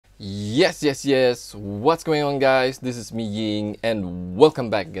Yes. What's going on, guys? This is me, Ying, and welcome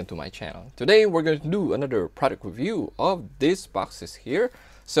back again to my channel. Today, we're going to do another product review of these boxes here.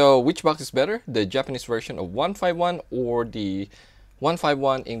 So, which box is better? The Japanese version of 151 or the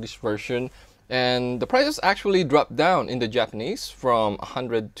 151 English version? And the prices actually dropped down in the Japanese from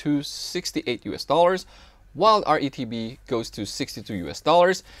 100 to 68 US dollars, while our ETB goes to 62 US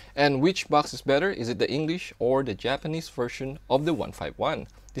dollars. And which box is better? Is it the English or the Japanese version of the 151?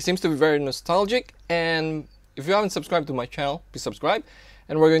 This seems to be very nostalgic, and if you haven't subscribed to my channel, please subscribe.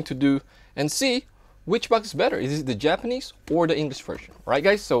 And we're going to do and see which box is better. Is it the Japanese or the English version? Right,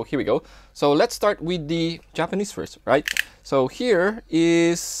 guys? So here we go. So let's start with the Japanese first, right? So here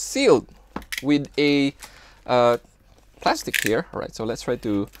is sealed with a plastic here. All right, so let's try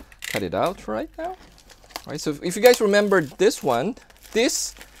to cut it out right now. All right, so if you guys remember this one,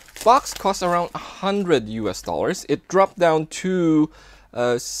 this box cost around 100 US dollars. It dropped down to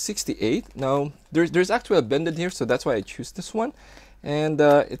 68. Now there's actually a bended here, so that's why I choose this one, and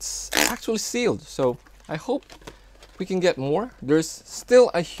it's actually sealed, so I hope we can get more. There's still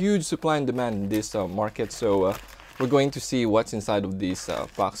a huge supply and demand in this market, so we're going to see what's inside of these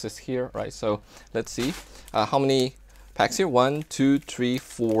boxes here, right? So let's see how many packs here. 1 2 3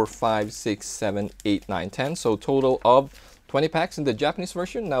 4 5 6 7 8 9 10, so total of 20 packs in the Japanese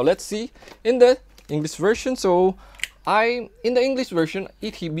version. Now let's see in the English version. So in the English version,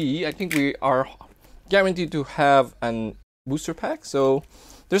 ETB, I think we are guaranteed to have an booster pack. So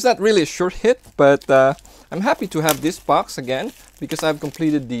there's not really a short hit, but I'm happy to have this box again because I've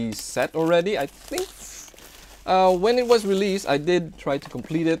completed the set already. I think when it was released, I did try to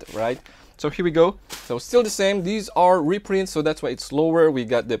complete it, right? So here we go. So still the same. These are reprints, so that's why it's lower. We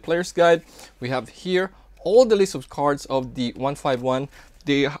got the player's guide. We have here all the list of cards of the 151.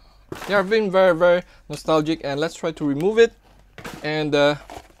 They are being very nostalgic, and let's try to remove it. And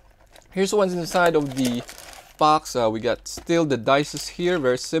here's the ones inside of the box. We got still the dices here,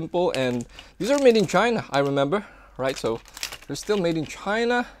 very simple, and these are made in China, I remember, right? So they're still made in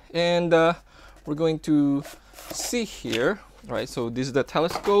China, and we're going to see here, right? So this is the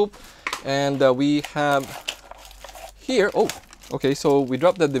telescope, and we have here, oh, okay, so we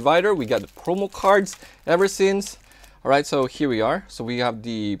dropped the divider. We got the promo cards ever since. All right, so here we are. So we have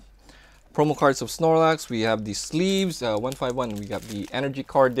the promo cards of Snorlax, we have the sleeves, 151, we got the energy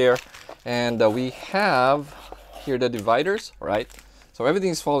card there, and we have here the dividers, right? So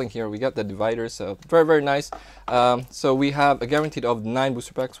everything is falling here. We got the dividers, very nice. So we have a guaranteed of 9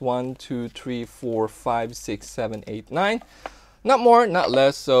 booster packs, 1 2 3 4 5 6 7 8 9, not more, not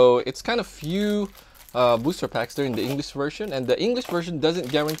less. So it's kind of few booster packs there in the English version, and the English version doesn't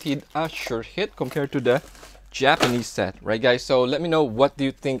guarantee a sure hit compared to the Japanese set, right, guys? So let me know what do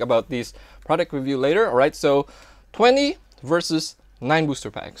you think about this product review later. All right, so 20 versus 9 booster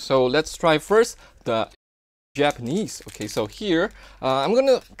packs. So let's try first the Japanese. Okay, so here I'm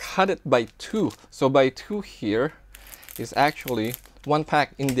gonna cut it by 2. So by 2 here is actually 1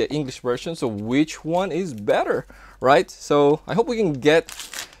 pack in the English version. So which one is better, right? So I hope we can get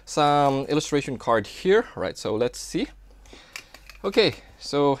some illustration card here, right? So let's see. Okay,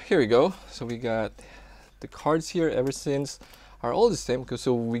 so here we go. So we got the cards here ever since are all the same.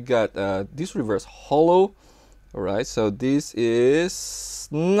 So we got this reverse holo. All right, so this is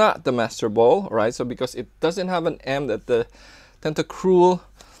not the Master Ball, all right? So because it doesn't have an M at the Tentacruel,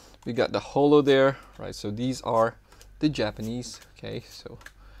 we got the holo there, right? So these are the Japanese. Okay, so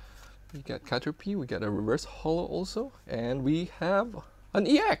we got Caterpie, we got a reverse holo also, and we have an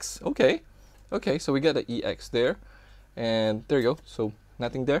EX. Okay, so we got an EX there, and there you go. So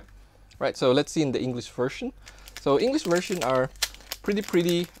nothing there. Right, so let's see in the English version. So English version are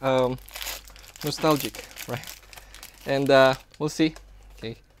pretty nostalgic, right? And we'll see.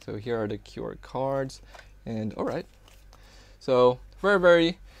 Okay, so here are the QR cards, and all right. So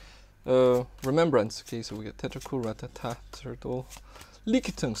very remembrance. Okay, so we got Tentacruel, Rattata, Turtle,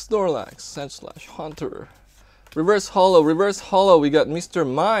 Lickitung, Snorlax, Sandslash, Haunter, reverse holo. We got Mr.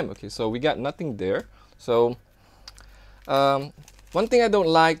 Mime. Okay, so we got nothing there. So one thing I don't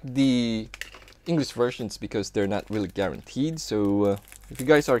like the English versions because they're not really guaranteed. So if you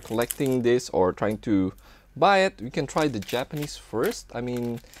guys are collecting this or trying to buy it, we can try the Japanese first. I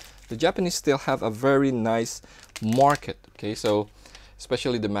mean, the Japanese still have a very nice market. Okay, so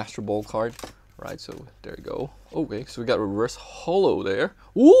especially the Master Ball card, right? So there you go. Okay, so we got reverse holo there.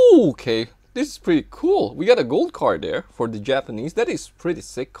 Ooh, okay, this is pretty cool. We got a gold card there for the Japanese. That is pretty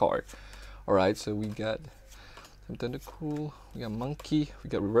sick card. All right, so we got Tentacruel, we got Monkey, we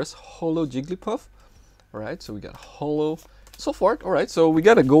got reverse holo Jigglypuff. All right, so we got holo, so forth. All right, so we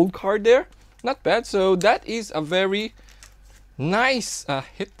got a gold card there. Not bad. So that is a very Nice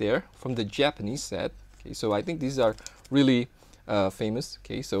hit there from the Japanese set. Okay, so I think these are really famous.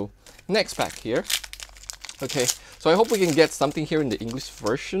 Okay, so next pack here. Okay, so I hope we can get something here in the English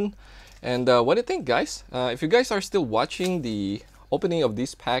version. And what do you think, guys? If you guys are still watching the opening of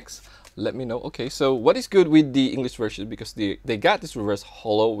these packs, let me know. Okay, so what is good with the English version? Because they got this reverse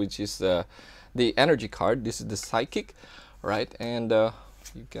holo, which is the energy card. This is the psychic, right? And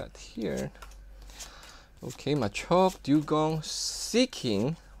you got here. Okay, Machop, Dugong,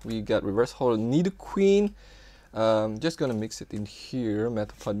 Seeking. We got reverse holo, Nidoqueen. Just gonna mix it in here.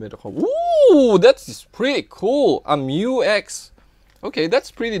 Metapod, Metapod. Ooh, that's pretty cool. A Mew X. Okay,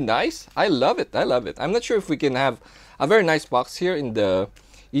 that's pretty nice. I love it. I love it. I'm not sure if we can have a very nice box here in the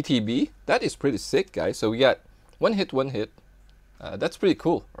ETB. That is pretty sick, guys. So we got one hit, one hit. That's pretty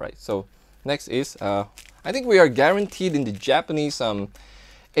cool. All right, so next is, I think we are guaranteed in the Japanese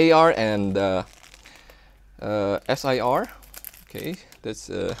AR and SIR. Okay, that's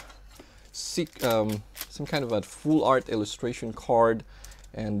some kind of a full art illustration card,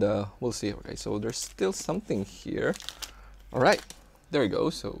 and we'll see. Okay, so there's still something here. All right, there we go.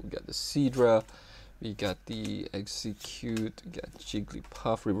 So we got the Seadra, we got the Execute, we got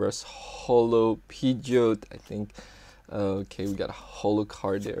Jigglypuff, reverse holo, Pidgeot, I think. Okay, we got a holo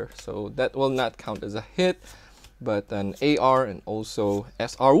card there, so that will not count as a hit, but an AR and also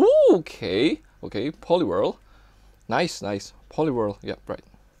SR. Ooh, okay, Poliwhirl, nice, Poliwhirl, yeah, right.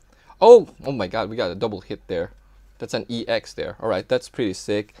 Oh my God, we got a double hit there. That's an EX there. All right, that's pretty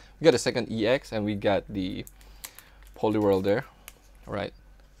sick. We got a second EX and we got the Poliwhirl there. All right,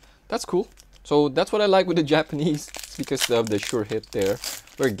 that's cool. So that's what I like with the Japanese. It's because of the sure hit there.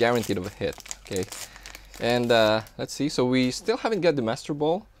 We're guaranteed of a hit. Okay, and let's see. So we still haven't got the Master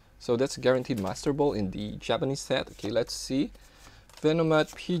Ball. So that's a guaranteed Master Ball in the Japanese set. Okay, let's see.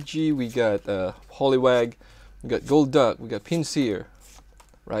 Venomoth, PG. We got Poliwag. We got Golduck. We got Pinsir.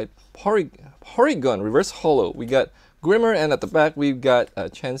 Right, Porygon, reverse holo. We got Grimmer, and at the back we've got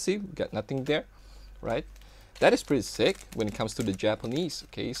Chansey. We got nothing there, right? That is pretty sick when it comes to the Japanese.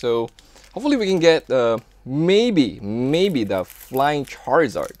 Okay, so hopefully we can get maybe the Flying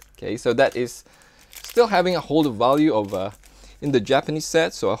Charizard. Okay, so that is still having a hold of value of in the Japanese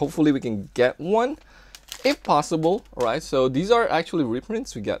set. So hopefully we can get one if possible. All right, so these are actually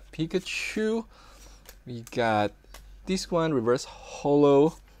reprints. We got Pikachu. We got this one, reverse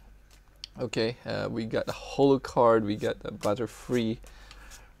holo. Okay, we got a holo card, we got the Butterfree.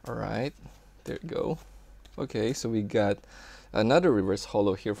 All right, there you go. Okay, so we got another reverse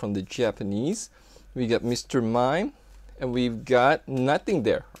holo here from the Japanese. We got Mr. Mime, and we've got nothing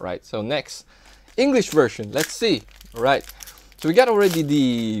there. All right, so next, English version. Let's see. All right, so we got already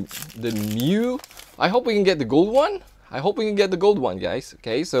the Mew. I hope we can get the gold one. I hope we can get the gold one, guys.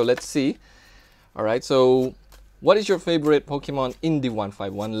 Okay, so let's see. All right, so what is your favorite Pokemon in the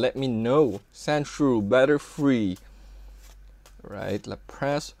 151? Let me know. Sandshrew, Butterfree. Right,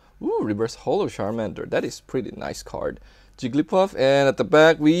 Lapras. Ooh, reverse holo Charmander. That is pretty nice card. Jigglypuff, and at the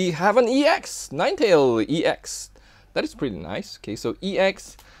back we have an EX. Ninetale EX. That is pretty nice. Okay, so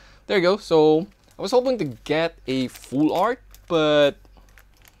EX. There you go. So I was hoping to get a full art, but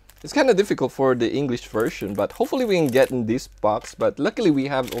it's kind of difficult for the English version. But hopefully we can get in this box. But luckily we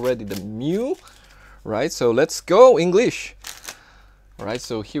have already the Mew. Right, so let's go English. All right,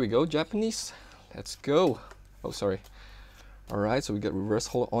 so here we go, Japanese. Let's go. Oh, sorry. All right, so we got reverse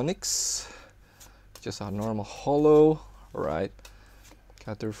holo Onyx, just a normal holo. All right,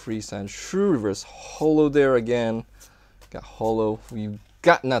 Butterfree, Sandshrew, reverse holo there again. Got holo. We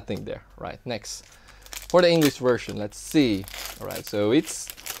got nothing there. Right, next for the English version. Let's see. All right, so it's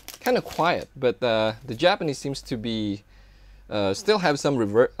kind of quiet, but the Japanese seems to be. Still have some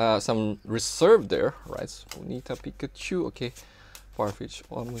reserve there, right? So Ponyta, Pikachu, okay. Farfetch,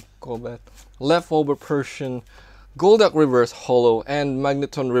 Golbat, Leftover Persian, Golduck reverse holo, and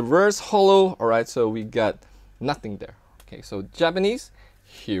Magneton reverse holo. All right, so we got nothing there. Okay, so Japanese,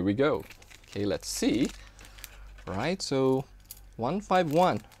 here we go. Okay, let's see. All right, so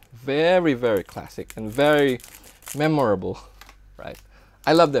 151, very classic and very memorable, right?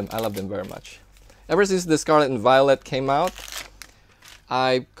 I love them very much. Ever since the Scarlet and Violet came out,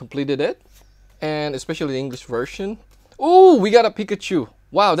 I completed it, and especially the English version. Oh, we got a Pikachu.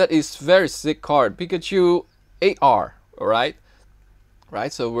 Wow, that is very sick card. Pikachu AR, all right?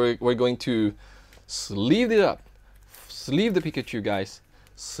 Right, so we're going to sleeve it up. Sleeve the Pikachu, guys.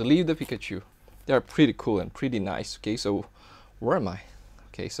 Sleeve the Pikachu. They are pretty cool and pretty nice. Okay, so where am I?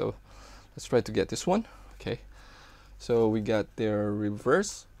 Okay, so let's try to get this one. Okay, so we got their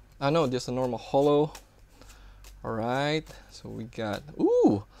reverse. No, just a normal holo. All right, so we got,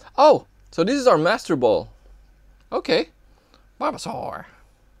 ooh, oh, so this is our Master Ball. Okay, Bulbasaur.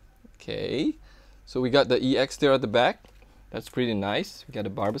 Okay, so we got the EX there at the back. That's pretty nice. We got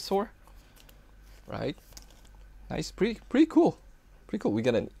a Bulbasaur, right? Nice, pretty cool. Pretty cool. We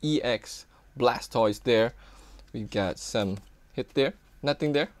got an EX Blastoise there. We got some hit there,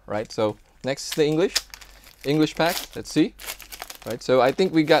 nothing there, right? So next is the English pack. Let's see, right? So I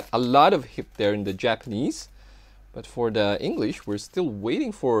think we got a lot of hit there in the Japanese, but for the English, we're still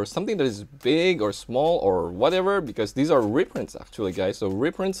waiting for something that is big or small or whatever, because these are reprints actually, guys. So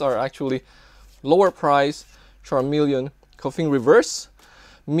reprints are actually lower price. Charmeleon, Koffing reverse,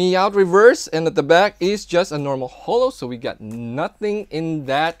 Meowth reverse, and at the back is just a normal holo. So we got nothing in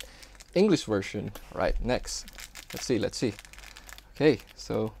that English version. Right, next. Let's see. Okay,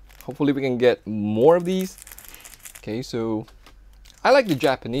 so hopefully we can get more of these. Okay, so I like the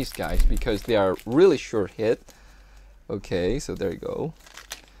Japanese guys because they are really sure hit. Okay, so there you go.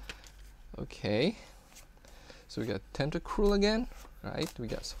 Okay, so we got Tentacruel again, right? We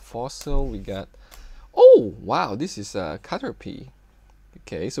got Fossil, we got, oh wow, this is Caterpie.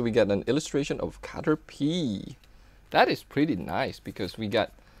 Okay, so we got an illustration of Caterpie. That is pretty nice because we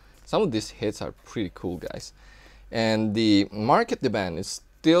got some of these hits are pretty cool, guys. And the market demand is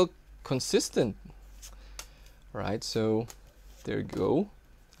still consistent, right? So there you go.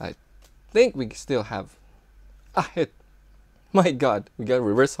 I think we still have a hit. My god, we got a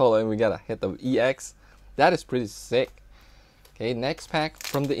reverse holo and we got a hit of EX. That is pretty sick. Okay, next pack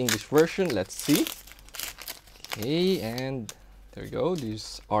from the English version. Let's see. Okay, and there you go.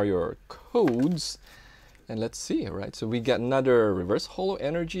 These are your codes. And let's see, all right? So we got another reverse holo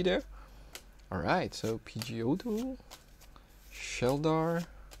energy there. All right, so Pidgeotto, Sheldar,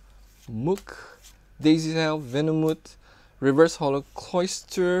 Mook, Daisy-Tail, Venomoth, reverse holo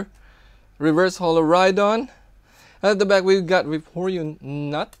Cloyster, reverse holo Rhydon. At the back we got Vaporeon,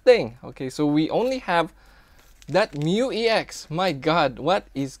 nothing. Okay, so we only have that Mew EX. My god, what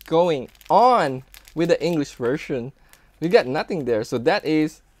is going on with the English version? We got nothing there. So that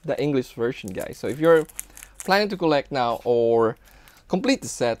is the English version, guys. So if you're planning to collect now or complete the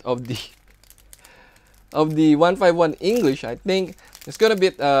set of the 151 English, I think it's gonna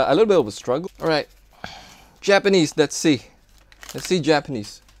be a little bit of a struggle. All right, Japanese. Let's see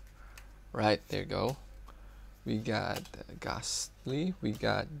Japanese. Right, there you go. We got Ghastly, we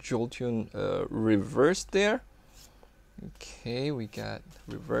got Jolteon reverse there. Okay, we got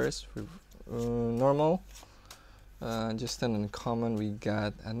reverse, normal, just an uncommon. We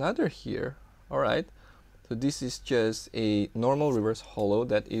got another here. All right, so this is just a normal reverse holo.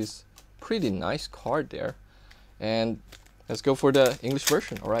 That is pretty nice card there. And let's go for the English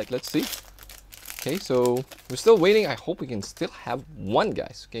version. All right, let's see. Okay, so we're still waiting. I hope we can still have one,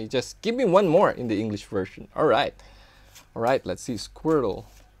 guys. Okay, just give me one more in the English version. All right, let's see. Squirtle,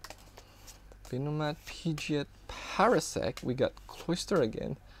 Venomoth, Pidgeot, Parasect. We got Cloyster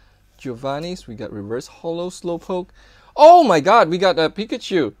again. Giovanni's. We got reverse holo Slowpoke. Oh my god, we got a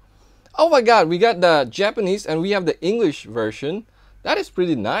Pikachu. Oh my god, we got the Japanese and we have the English version. That is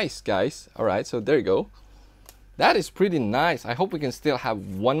pretty nice, guys. All right, so there you go. That is pretty nice. I hope we can still have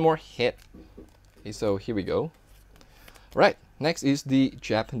one more hit. Okay, so here we go. Right, next is the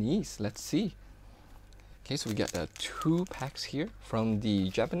Japanese. Let's see. Okay, so we got 2 packs here from the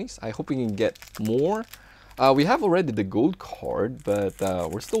Japanese. I hope we can get more. We have already the gold card, but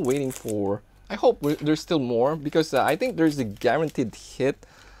we're still waiting for, I hope there's still more, because I think there's a guaranteed hit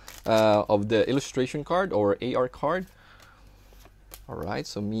of the illustration card or AR card. All right,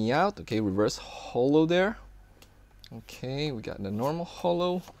 so Meowth. Okay, reverse holo there. Okay, we got the normal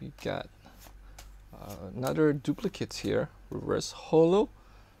holo. We got another duplicates here, reverse holo.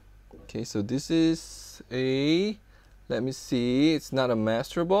 Okay, so this is a, let me see, it's not a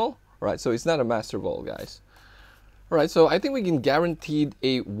Master Ball. All right, so it's not a Master Ball, guys. All right, so I think we can guaranteed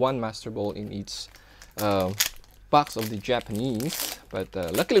a 1 Master Ball in each box of the Japanese, but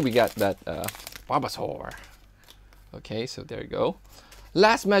luckily we got that Bulbasaur. Okay, so there you go.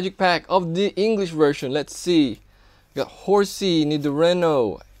 Last magic pack of the English version. Let's see. We got Horsey,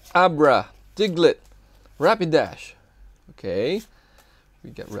 Nidorino, Abra, Diglett, Rapidash. Okay.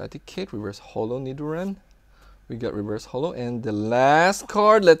 We got Raticate, reverse holo Nidoran. We got reverse holo. And the last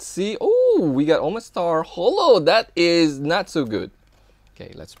card, let's see. Oh, we got Omastar holo. That is not so good.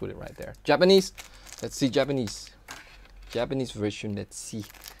 Okay, let's put it right there. Japanese. Let's see Japanese. Japanese version. Let's see.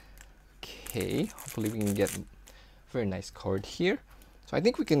 Okay, hopefully we can get a very nice card here. So I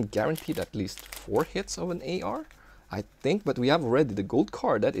think we can guarantee at least 4 hits of an AR. I think, but we have already the gold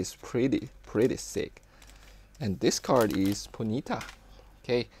card. That is pretty sick. And this card is Ponyta.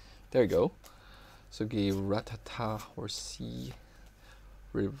 Okay, there you go. So give Rattata, Horsey,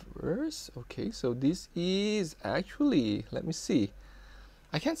 reverse. Okay, so this is actually, let me see.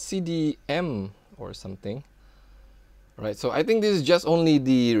 I can't see the M or something. Right, so I think this is just only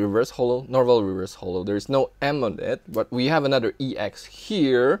the reverse holo, normal reverse holo. There's no M on it, but we have another EX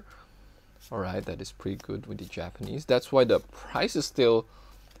here. All right, that is pretty good with the Japanese. That's why the price is still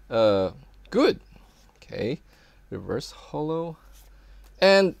good. Okay, reverse holo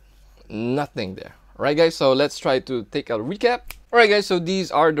and nothing there. All right, guys, so let's try to take a recap. All right, guys, so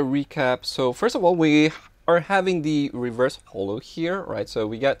these are the recaps. So first of all, we are having the reverse holo here, right? So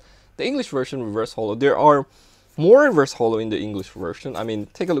we got the English version reverse holo. There are more reverse holo in the English version. I mean,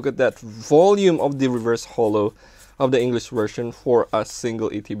 take a look at that volume of the reverse holo of the English version for a single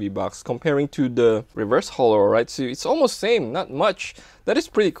ETB box comparing to the reverse holo, right? So it's almost same, not much. That is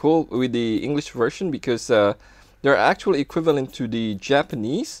pretty cool with the English version because they're actually equivalent to the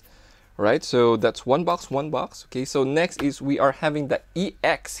Japanese, right? So that's one box. Okay, so next is we are having the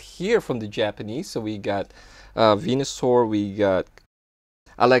EX here from the Japanese. So we got Venusaur, we got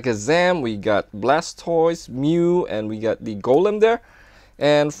Alakazam, we got Blastoise, Mew, and we got the Golem there.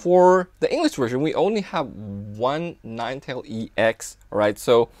 And for the English version, we only have one Ninetale EX, right?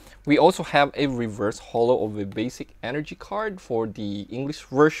 So we also have a reverse holo of a basic energy card for the English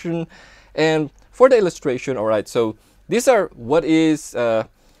version. And for the illustration, all right, so these are what is the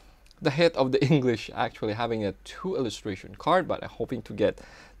hit of the English actually having a 2 illustration card, but I'm hoping to get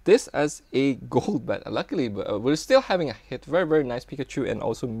this as a gold, but luckily we're still having a hit. Very, very nice Pikachu and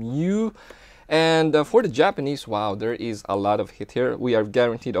also Mew. And for the Japanese, wow, there is a lot of hit here. We are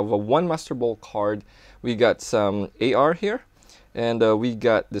guaranteed of a 1 Master Ball card. We got some AR here. And we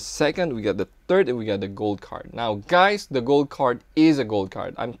got the second, we got the third, and we got the gold card. Now, guys, the gold card is a gold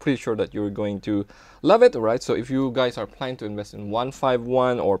card. I'm pretty sure that you're going to love it, right? So if you guys are planning to invest in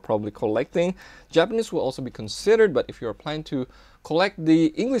 151 or probably collecting, Japanese will also be considered. But if you're planning to collect the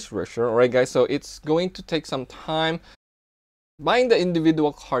English version, all right, guys, so it's going to take some time. Buying the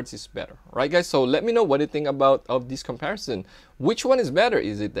individual cards is better, right, guys? So let me know what you think about of this comparison. Which one is better?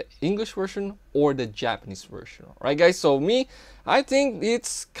 Is it the English version or the Japanese version? Right, guys? So me, I think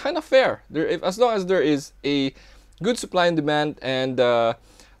it's kind of fair. As long as there is a good supply and demand, and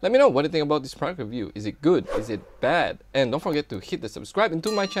let me know what you think about this product review. Is it good? Is it bad? And don't forget to hit the subscribe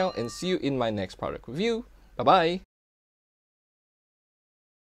into my channel, and see you in my next product review. Bye bye.